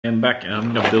I'm back and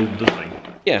I'm gonna build this thing.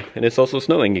 Yeah, and it's also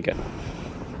snowing again.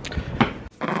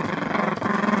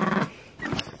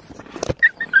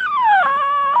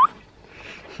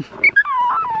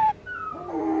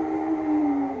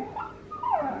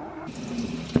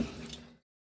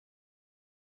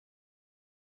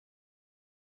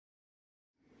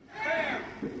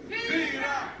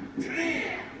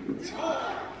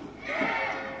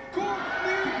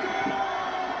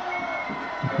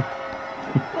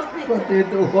 Gott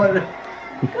nytt år!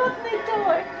 Gott nytt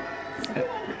år!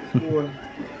 Skål!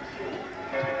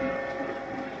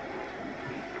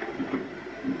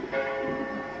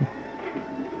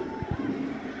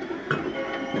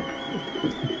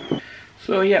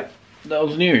 So yeah, that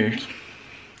was New Year's.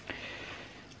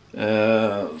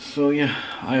 So yeah,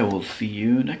 I will see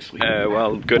you next week.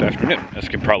 Well, good afternoon, as you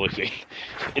can probably see.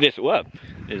 It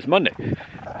is Monday.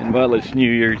 And well, it's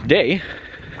New Year's Day.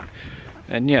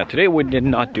 And yeah, today we did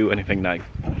not do anything like,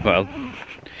 well,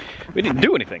 we didn't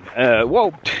do anything.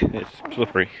 Whoa, it's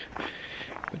slippery.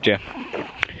 But yeah.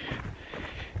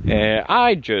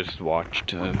 I just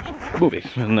watched movies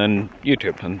and then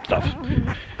YouTube and stuff.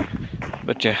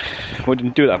 But yeah, we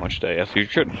didn't do that much today, as you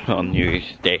should on New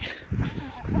Year's Day.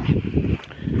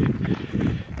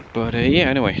 But yeah,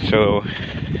 anyway, so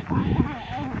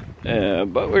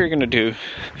but we're gonna do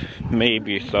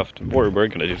maybe stuff, or we're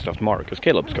gonna do stuff tomorrow because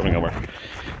Caleb's coming over.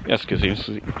 Yes, because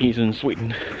he's in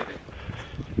Sweden.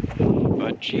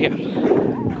 But yeah,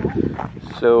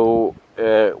 so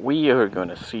we are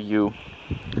gonna see you.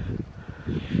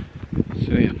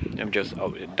 So yeah, I'm just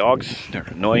out with the dogs. They're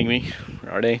annoying me.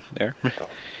 Where are they? There.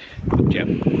 But yeah.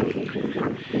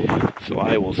 So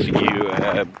I will see you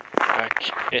back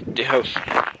at the house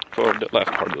for the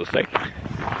last part of the day.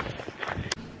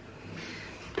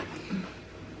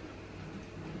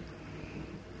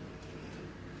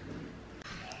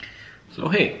 So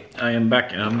hey, I am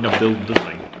back and I'm gonna build this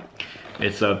thing.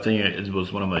 It's a thing, it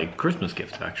was one of my Christmas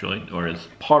gifts actually, or it's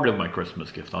part of my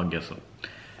Christmas gift, I'll guess so.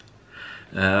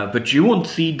 But you won't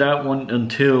see that one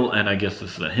until, and I guess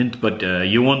this is a hint, but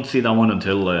you won't see that one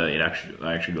until I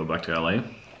actually go back to LA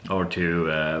or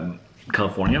to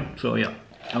California. So yeah,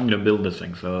 I'm gonna build this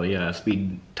thing. So yeah,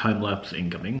 speed time lapse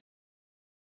incoming.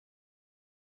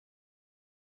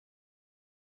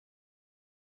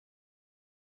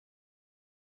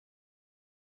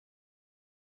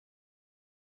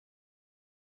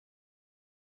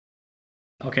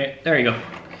 Okay, there you go.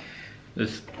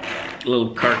 This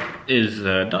little cart is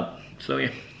done. So yeah,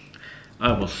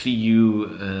 I will see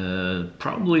you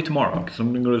probably tomorrow because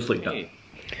I'm gonna go to sleep now.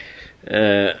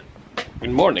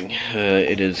 Good morning.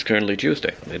 It is currently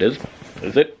Tuesday. It is.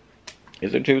 Is it?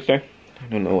 Is it Tuesday? I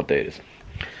don't know what day it is.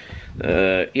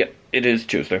 Yeah, it is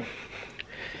Tuesday.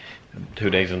 I'm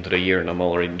 2 days into the year and I'm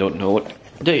already don't know what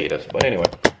day it is. But anyway,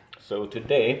 so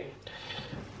today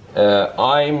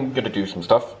I'm gonna do some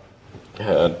stuff.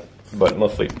 But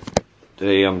mostly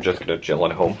today I'm just gonna chill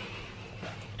at home.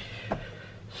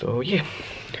 So yeah,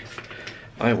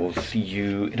 I will see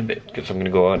you in a bit because I'm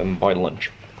gonna go out and buy lunch.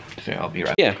 So I'll be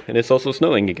right. Yeah, and it's also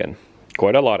snowing again,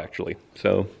 quite a lot actually.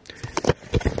 So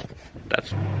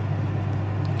that's.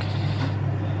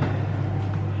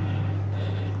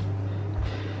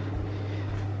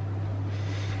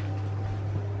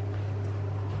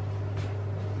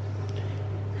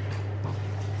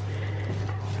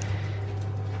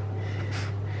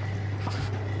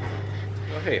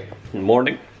 Okay,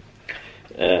 morning.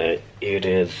 It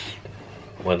is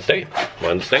Wednesday.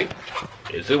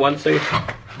 Is it Wednesday?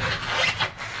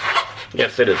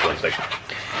 Yes, it is Wednesday.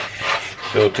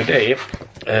 So today,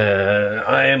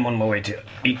 I am on my way to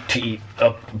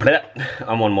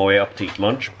I'm on my way up to eat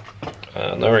lunch.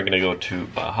 Now we're gonna go to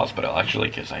a hospital actually,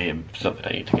 because I have something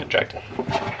I need to get checked.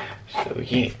 So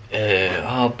yeah,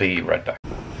 I'll be right back.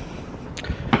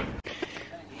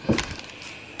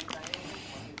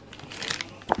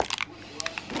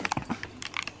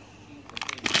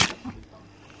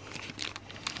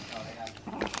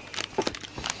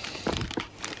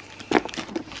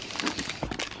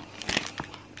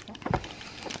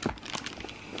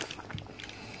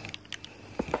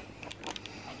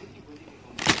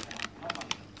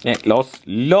 Nej,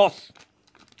 loss!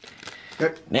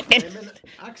 Nej. Men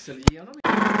Axel, igenom.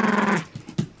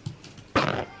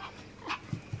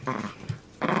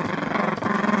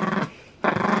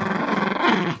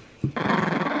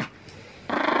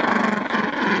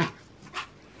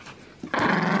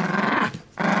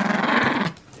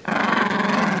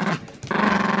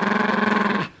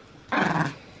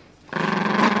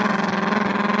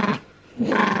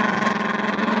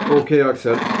 Okej,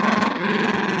 Axel.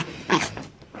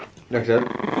 Axel.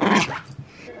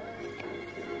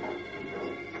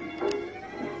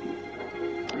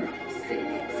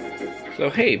 So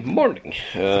hey, morning,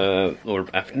 or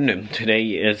afternoon. Today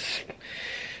is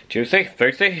Tuesday,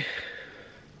 Thursday?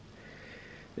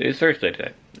 It is Thursday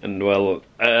today. And well,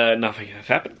 nothing has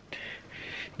happened.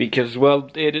 Because, well,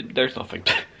 there's nothing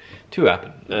to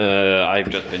happen.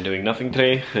 I've just been doing nothing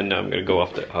today, and now I'm gonna go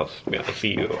up the house. Yeah, I'll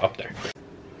see you up there.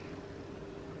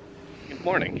 Good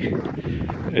morning.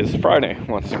 It's Friday,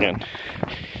 once again.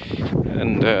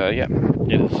 And, yeah,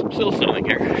 it is still snowing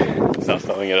here. It's not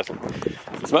snowing as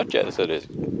much as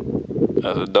it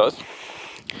does.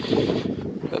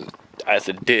 As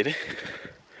it did.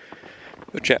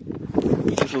 But yeah,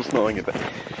 it's still snowing a bit.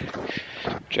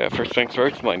 But yeah, first things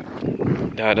first, my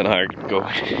dad and I are gonna go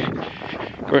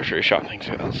grocery shopping,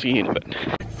 so I'll see you in a bit.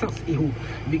 Sass ihop,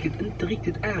 vilket inte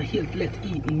riktigt är helt lätt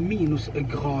i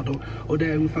minusgrader, och det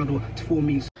är ungefär då 2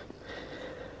 mil.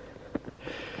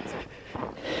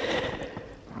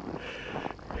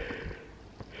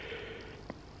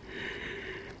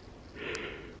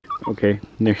 Okay,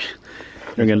 they're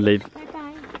gonna leave.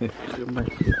 Bye bye.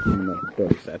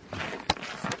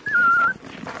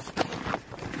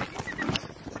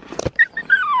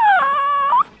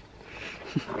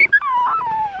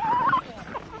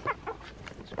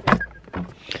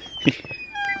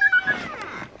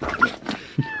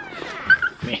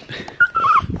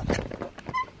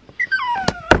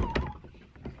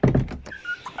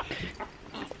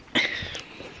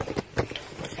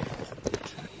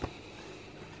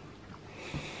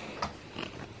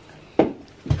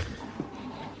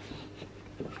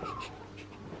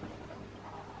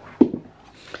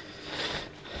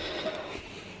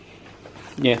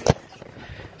 Yeah.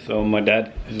 So my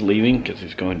dad is leaving because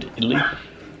he's going to Italy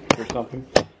or something.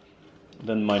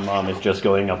 Then my mom is just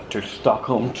going up to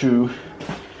Stockholm to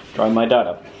drive my dad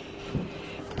up.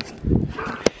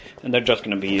 And they're just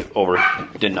gonna be over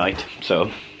the night, so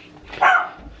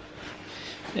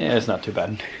yeah, it's not too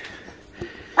bad.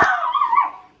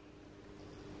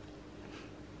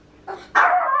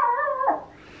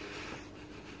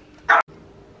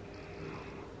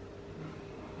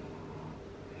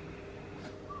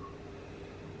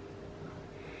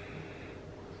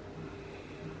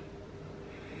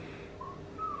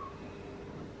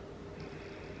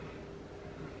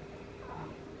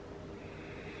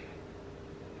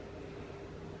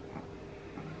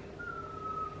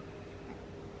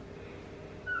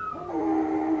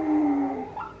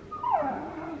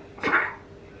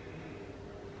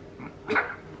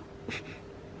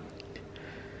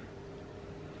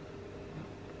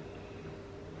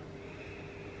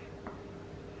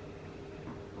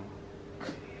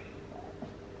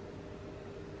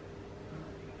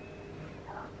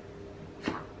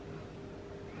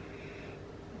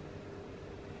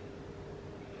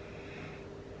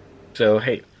 So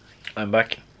hey, I'm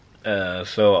back.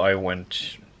 So I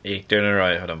ate dinner,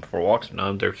 I had them for walks,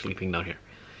 now they're sleeping down here.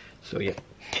 So yeah,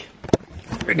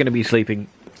 they're gonna be sleeping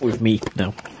with me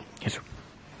now. Yes.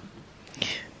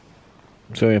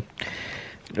 So yeah,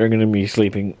 they're gonna be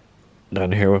sleeping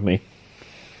down here with me.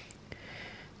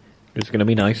 It's gonna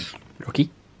be nice.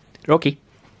 Rocky.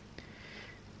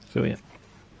 So yeah,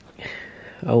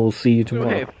 I will see you tomorrow.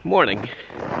 Okay, morning.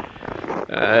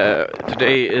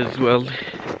 Today is, well,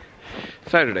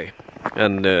 Saturday,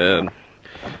 and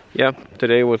yeah,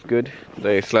 today was good.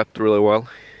 They slept really well,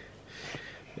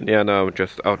 and yeah, now I'm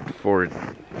just out for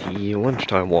the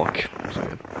lunchtime walk, so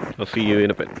yeah, I'll see you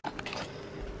in a bit.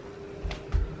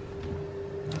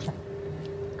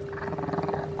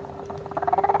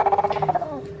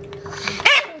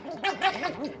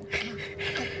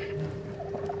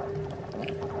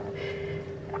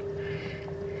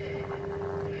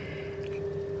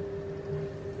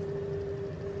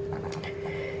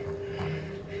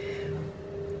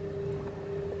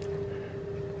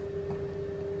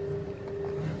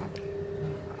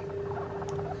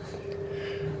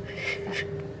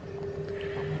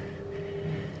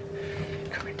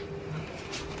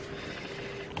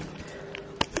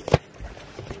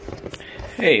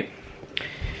 Hey,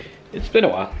 it's been a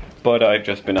while, but I've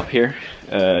just been up here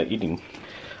eating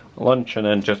lunch and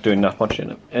then just doing not much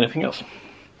anything else.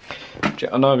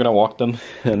 I'm now gonna walk them,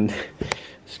 and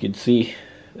as you can see,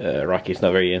 Rocky's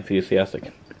not very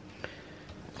enthusiastic.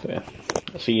 So yeah,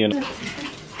 I'll see you in a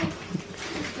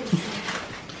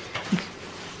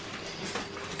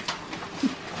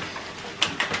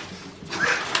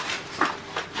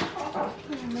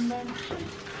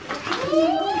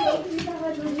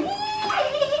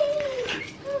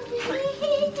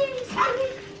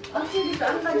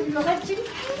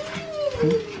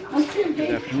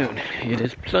Good afternoon. It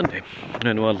is Sunday,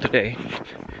 and well, today,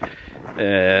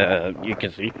 you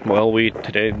can see, well,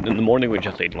 today in the morning we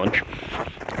just ate lunch,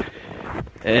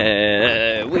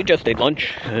 We just ate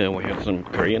lunch. We had some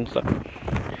Korean stuff,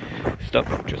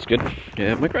 which is good.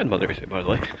 My grandmother is here, by the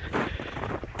way.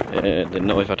 Didn't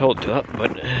know if I told her that,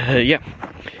 but yeah.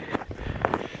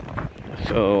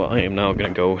 So I am now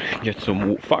gonna go get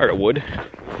some firewood,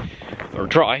 or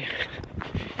try,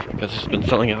 because it's been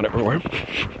selling out everywhere.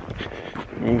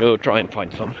 I'm gonna go try and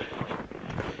find some.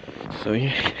 So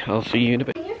yeah, I'll see you in a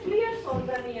bit.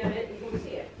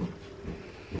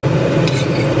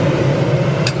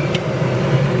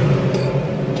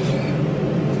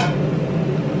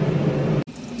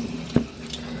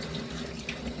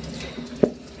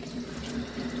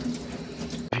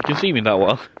 You can see me that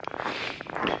well,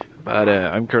 but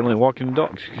I'm currently walking the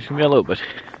dogs. You can see me a little bit,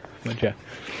 but yeah.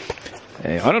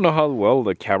 I don't know how well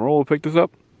the camera will pick this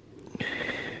up,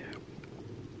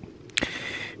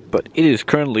 but it is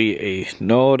currently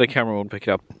no, the camera won't pick it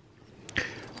up.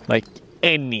 Like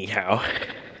anyhow,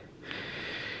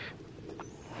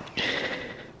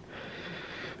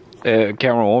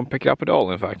 camera won't pick it up at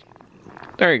all. In fact,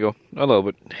 there you go, a little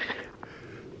bit.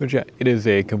 But yeah, it is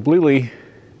a completely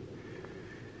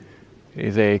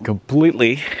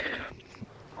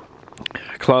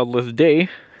cloudless day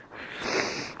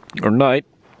or night,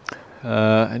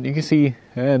 and you can see,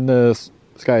 and the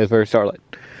sky is very starlight.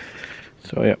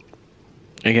 So yeah,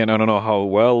 again, I don't know how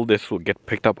well this will get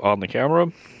picked up on the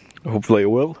camera. Hopefully it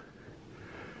will.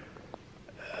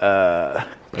 The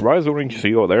horizon you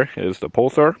see over there is the pole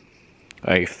star.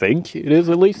 I think it is,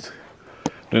 at least.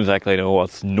 Don't exactly know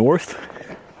what's north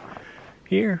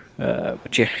here,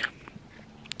 but yeah,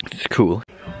 it's cool.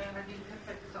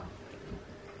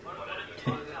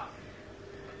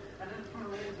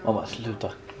 Mamma,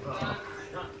 sluta.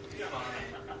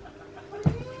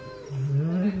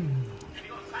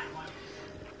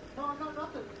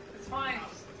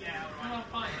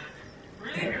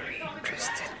 Very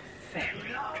interesting.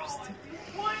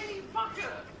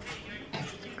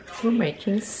 We're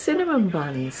making cinnamon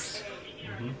buns.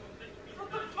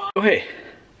 Okay.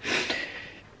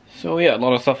 So yeah, a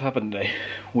lot of stuff happened today.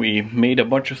 We made a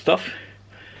bunch of stuff,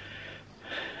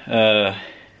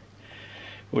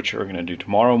 which we're gonna do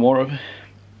tomorrow more of.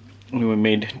 We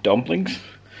made dumplings,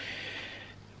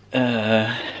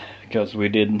 because we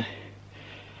did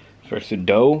first the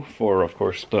dough for, of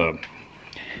course, the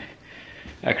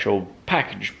actual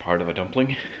packaged part of a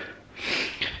dumpling,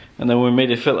 and then we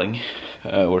made a filling,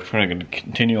 which we're gonna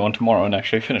continue on tomorrow and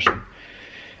actually finish them.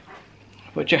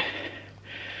 But yeah,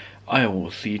 I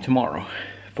will see you tomorrow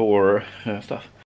for stuff.